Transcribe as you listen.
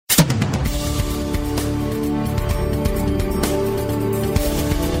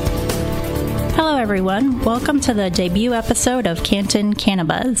everyone. Welcome to the debut episode of Canton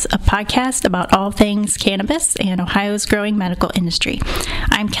CannaBuzz, a podcast about all things cannabis and Ohio's growing medical industry.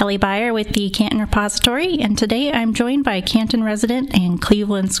 I'm Kelly Byer with the Canton Repository, and today I'm joined by Canton resident and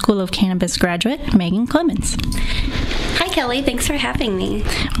Cleveland School of Cannabis graduate, Megan Clemens. Hi, Kelly. Thanks for having me.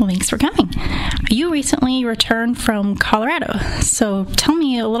 Well, thanks for coming. You recently returned from Colorado, so tell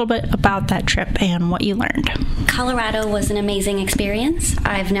me a little bit about that trip and what you learned. Colorado was an amazing experience.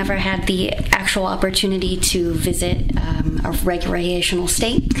 I've never had the actual opportunity to visit a recreational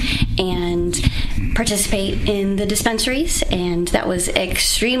state and participate in the dispensaries, and that was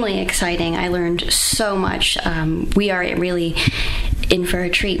extremely exciting. I learned so much. We are really in for a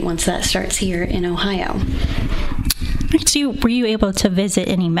treat once that starts here in Ohio. So were you able to visit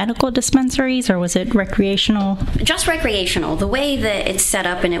any medical dispensaries, or was it recreational? Just recreational. The way that it's set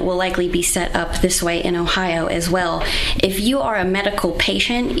up, and it will likely be set up this way in Ohio as well, if you are a medical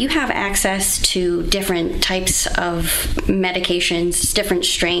patient, you have access to different types of medications, different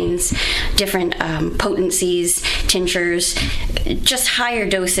strains, different potencies, tinctures, just higher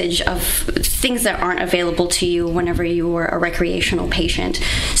dosage of things that aren't available to you whenever you are a recreational patient.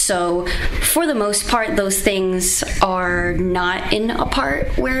 So for the most part, those things are not in a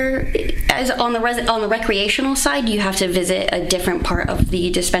part where, as on the recreational side, you have to visit a different part of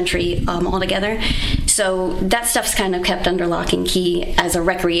the dispensary altogether. So that stuff's kind of kept under lock and key as a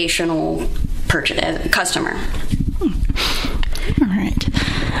recreational customer. All right.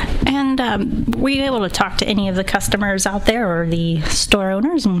 And were you able to talk to any of the customers out there or the store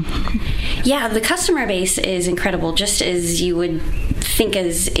owners? Yeah, the customer base is incredible, just as you would think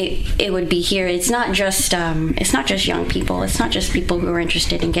as it would be here. It's not just young people. It's not just people who are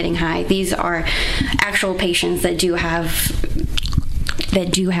interested in getting high. These are actual patients that do have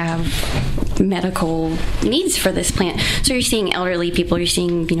medical needs for this plant. So you're seeing elderly people, you're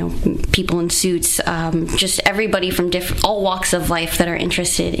seeing people in suits, just everybody from all walks of life that are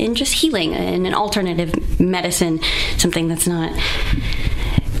interested in just healing and an alternative medicine, something that's not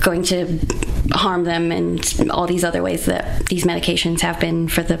going to harm them and all these other ways that these medications have been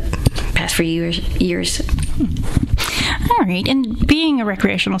for the past few years. All right, and being a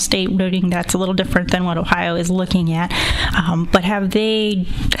recreational state, noting that's a little different than what Ohio is looking at, but have they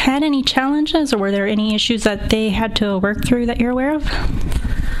had any challenges, or were there any issues that they had to work through that you're aware of?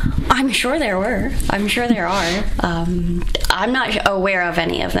 I'm sure there were. I'm sure there are. I'm not aware of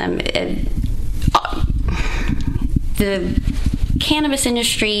any of them. The cannabis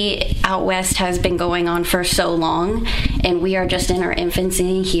industry out west has been going on for so long, and we are just in our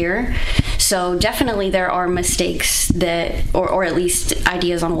infancy here. So definitely there are mistakes that, or at least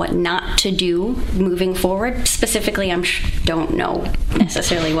ideas on what not to do moving forward. Specifically, don't know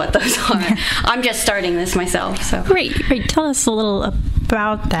necessarily what those are. I'm just starting this myself. So Great. Tell us a little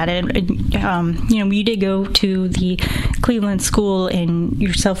about that. And you did go to the Cleveland School, and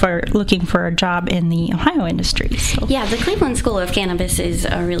yourself are looking for a job in the Ohio industry. So. Yeah, the Cleveland School of Cannabis is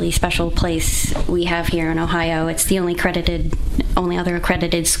a really special place we have here in Ohio. It's the only other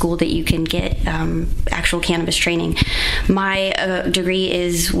accredited school that you can get actual cannabis training. My degree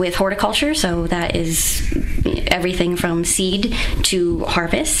is with horticulture, so that is everything from seed to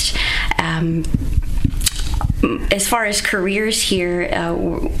harvest. As far as careers here,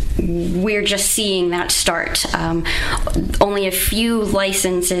 we're just seeing that start. Only a few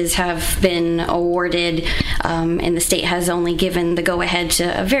licenses have been awarded, and the state has only given the go-ahead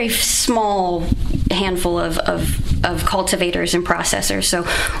to a very small handful of cultivators and processors. So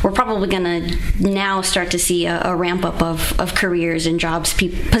we're probably going to now start to see a ramp-up of careers and jobs,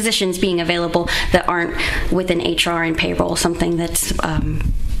 positions being available that aren't within HR and payroll, something that's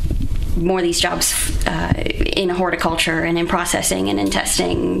more of these jobs in horticulture and in processing and in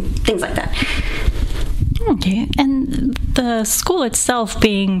testing, things like that. Okay, and the school itself,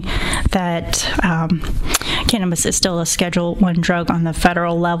 being that cannabis is still a Schedule I drug on the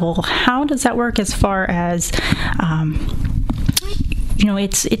federal level, how does that work as far as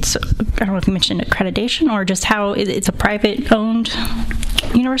it's I don't know if you mentioned accreditation, or just how it's a private-owned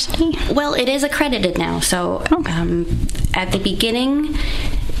university? Well, it is accredited now. So at the beginning,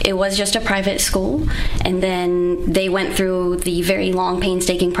 it was just a private school, and then they went through the very long,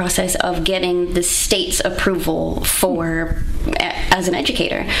 painstaking process of getting the state's approval as an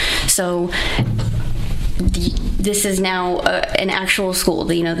educator. So this is now an actual school.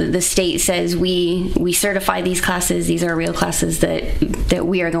 The state says we certify these classes. These are real classes that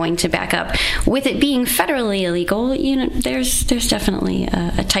we are going to back up. With it being federally illegal, there's definitely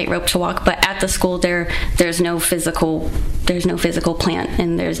a tightrope to walk. But at the school, there's no physical plant,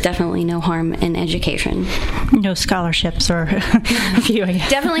 and there's definitely no harm in education. No scholarships or viewing.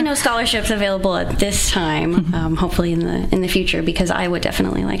 Definitely no scholarships available at this time. Hopefully in the future, because I would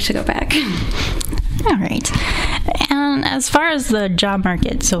definitely like to go back. All right. And as far as the job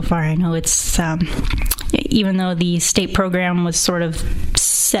market so far, I know it's even though the state program was sort of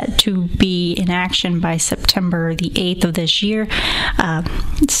set to be in action by September the 8th of this year,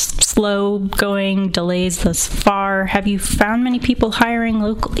 slow going, delays thus far. Have you found many people hiring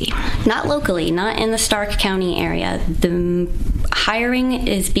locally? Not locally, not in the Stark County area. The hiring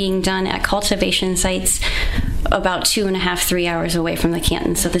is being done at cultivation sites about 2.5-3 hours away from the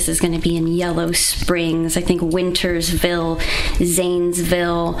Canton. So this is going to be in Yellow Springs, I think Wintersville,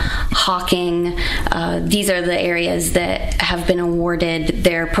 Zanesville, Hawking. These are the areas that have been awarded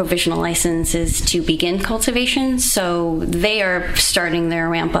their provisional licenses to begin cultivation. So they are starting their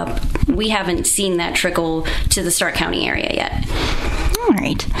ramp up. We haven't seen that trickle to the Stark County area yet. All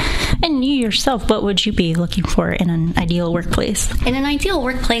right. And you yourself, what would you be looking for in an ideal workplace? In an ideal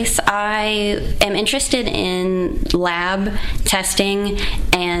workplace, I am interested in lab testing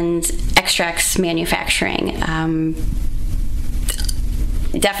and extracts manufacturing.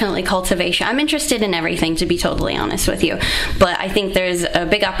 Definitely cultivation. I'm interested in everything, to be totally honest with you. But I think there's a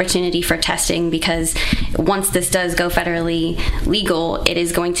big opportunity for testing, because once this does go federally legal, it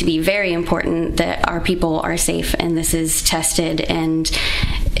is going to be very important that our people are safe and this is tested, and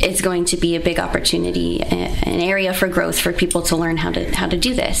it's going to be a big opportunity, an area for growth for people to learn how to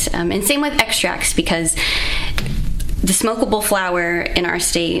do this. And same with extracts, because the smokable flower in our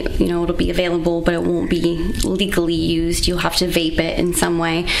state, it'll be available, but it won't be legally used. You'll have to vape it in some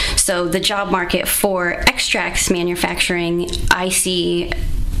way. So the job market for extracts manufacturing, I see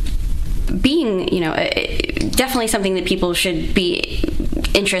being, definitely something that people should be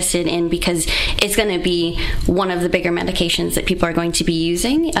interested in, because it's going to be one of the bigger medications that people are going to be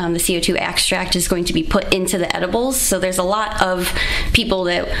using. The CO2 extract is going to be put into the edibles, so there's a lot of people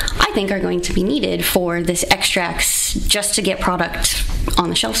that I think are going to be needed for this extracts just to get product on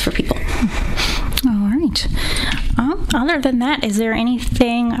the shelves for people. All right. Other than that, is there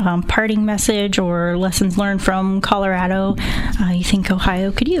anything, parting message or lessons learned from Colorado you think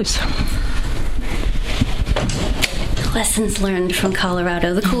Ohio could use? Lessons learned from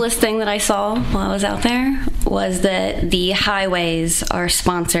Colorado. The coolest thing that I saw while I was out there was that the highways are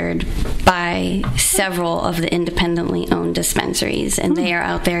sponsored by several of the independently owned dispensaries, and they are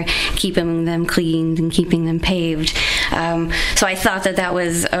out there keeping them cleaned and keeping them paved. So I thought that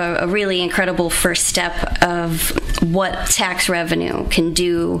was a really incredible first step of what tax revenue can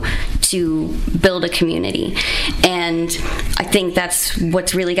do to build a community. And I think that's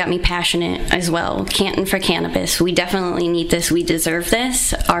what's really got me passionate as well. Canton for Cannabis. We definitely need this. We deserve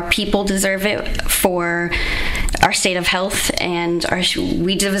this. Our people deserve it for our state of health, and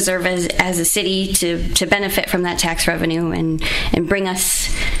we deserve as a city to benefit from that tax revenue and bring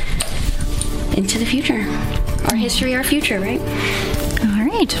us into the future. Our history, our future, right? All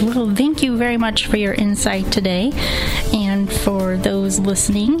right. Well, thank you very much for your insight today. And for those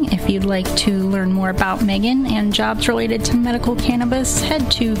listening, if you'd like to learn more about Megan and jobs related to medical cannabis,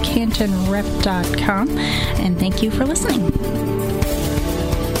 head to cantonrep.com. And thank you for listening.